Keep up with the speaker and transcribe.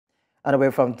And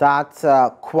away from that,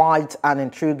 quite an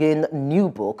intriguing new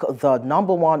book, The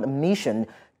 #1 Mission,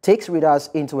 takes readers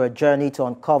into a journey to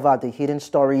uncover the hidden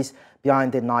stories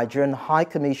behind the Nigerian High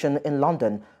Commission in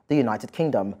London, the United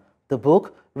Kingdom. The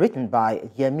book, written by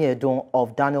Yemi Edun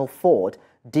of Daniel Ford,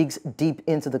 digs deep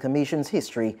into the Commission's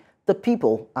history, the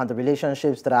people and the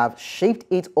relationships that have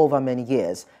shaped it over many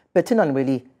years. Bettina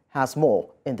Nwelih has more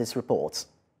in this report.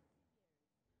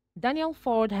 Daniel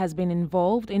Ford has been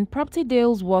involved in property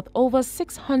deals worth over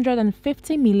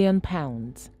 £650 million.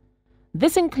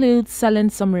 This includes selling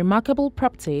some remarkable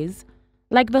properties,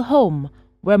 like the home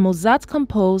where Mozart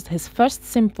composed his first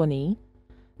symphony,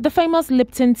 the famous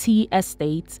Lipton Tea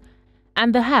Estate,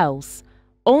 and the house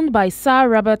owned by Sir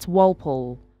Robert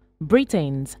Walpole,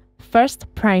 Britain's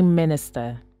first Prime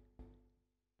Minister.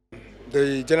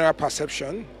 The general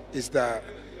perception is that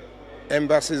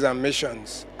embassies and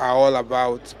missions are all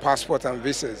about passport and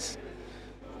visas.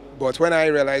 But when I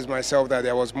realized myself that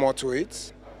there was more to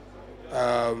it,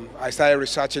 I started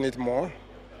researching it more,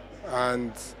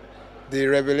 and the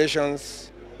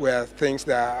revelations were things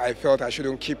that I felt I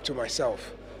shouldn't keep to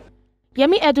myself.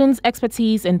 Yemi Edun's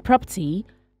expertise in property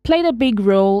played a big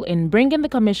role in bringing the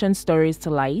Commission stories to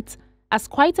light, as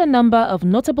quite a number of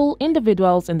notable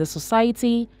individuals in the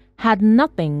society had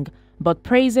nothing but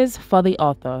praises for the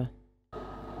author.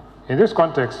 In this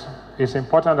context, it's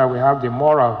important that we have the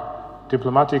moral,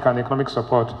 diplomatic and economic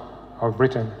support of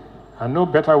Britain. And no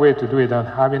better way to do it than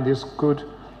having this good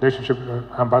relationship with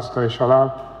Ambassador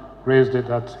Ishola raised it,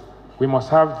 that we must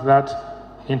have that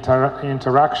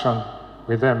interaction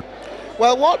with them.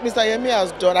 Well, what Mr. Yemi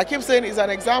has done, I keep saying, is an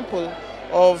example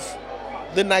of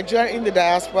the Nigerian in the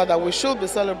diaspora that we should be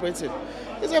celebrating.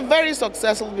 He's a very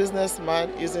successful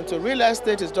businessman. He's into real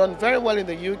estate. He's done very well in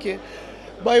the UK.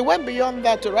 But he went beyond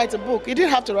that to write a book. He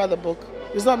didn't have to write a book.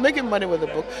 He's not making money with the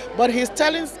book. But he's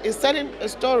telling a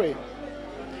story.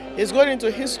 He's going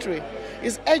into history.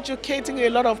 He's educating a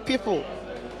lot of people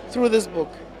through this book.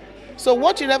 So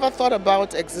what you never thought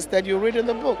about existed, you read in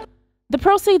the book. The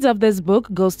proceeds of this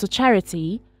book goes to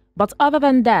charity, but other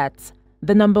than that,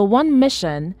 The #1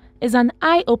 Mission is an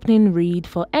eye-opening read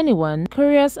for anyone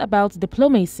curious about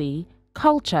diplomacy,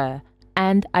 culture,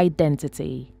 and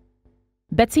identity.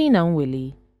 Bettina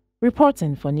Nwelih,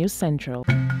 reporting for News Central.